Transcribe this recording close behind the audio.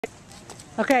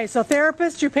Okay, so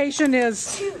therapist, your patient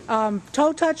is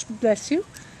toe touch, bless you,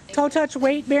 toe touch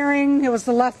weight bearing. It was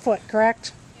the left foot,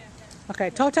 correct? Okay,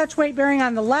 toe touch weight bearing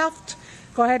on the left.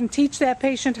 Go ahead and teach that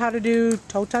patient how to do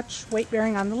toe touch weight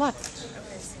bearing on the left.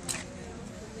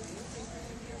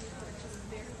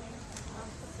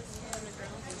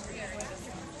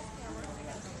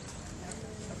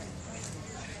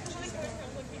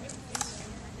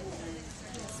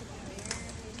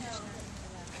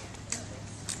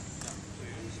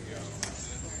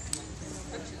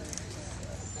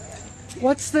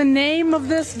 What's the name of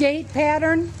this gait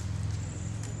pattern?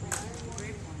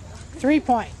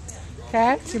 3-point.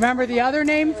 Okay, do you remember the other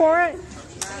name for it?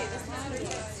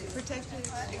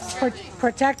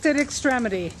 Protected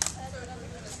extremity.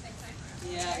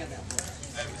 Yeah, I got that.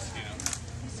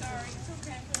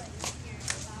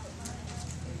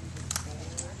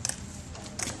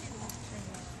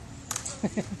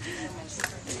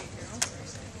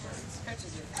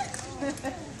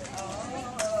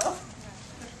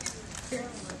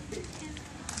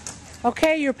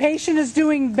 Okay, your patient is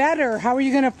doing better. How are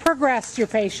you going to progress your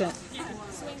patient?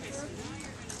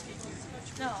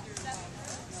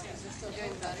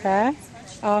 Okay.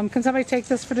 Can somebody take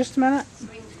this for just a minute?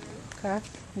 Okay.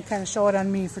 And kind of show it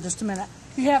on me for just a minute.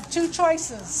 You have two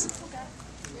choices.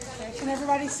 Okay. Can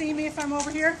everybody see me if I'm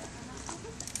over here?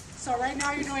 So right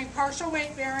now you're doing partial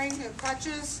weight bearing, the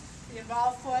crutches, the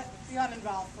involved foot, the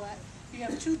uninvolved foot. You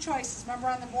have two choices. Remember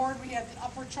on the board we had the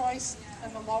upper choice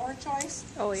and the lower choice?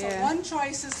 Oh, yeah. So one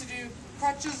choice is to do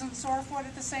crutches and sore foot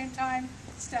at the same time.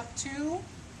 Step 2.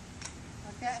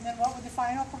 Okay, and then what would the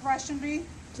final progression be?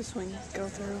 Just when you go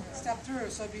through. Step through.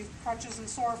 So it'd be crutches and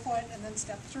sore foot, and then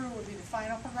step through would be the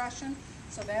final progression.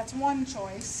 So that's one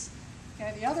choice.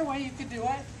 Okay, the other way you could do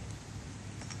it.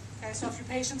 Okay, so if your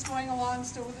patient's going along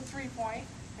still with a 3-point,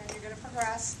 and you're going to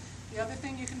progress, the other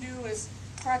thing you can do is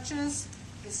crutches,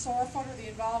 the sore foot or the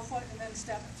involved foot, and then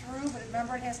step through. But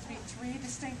remember, it has to be 3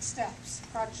 distinct steps: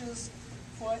 crutches,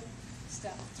 foot,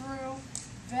 step through.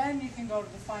 Then you can go to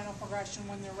the final progression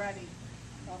when they're ready,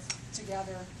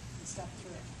 together and step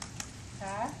through.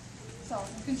 Okay? So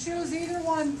you can choose either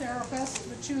one, therapist,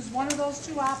 but choose one of those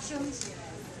two options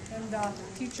and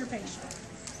teach your patient.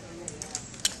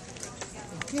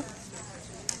 Thank you.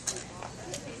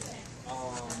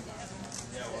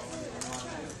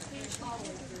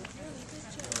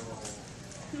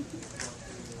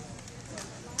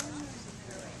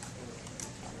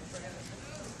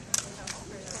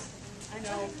 I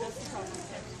know, that's the problem.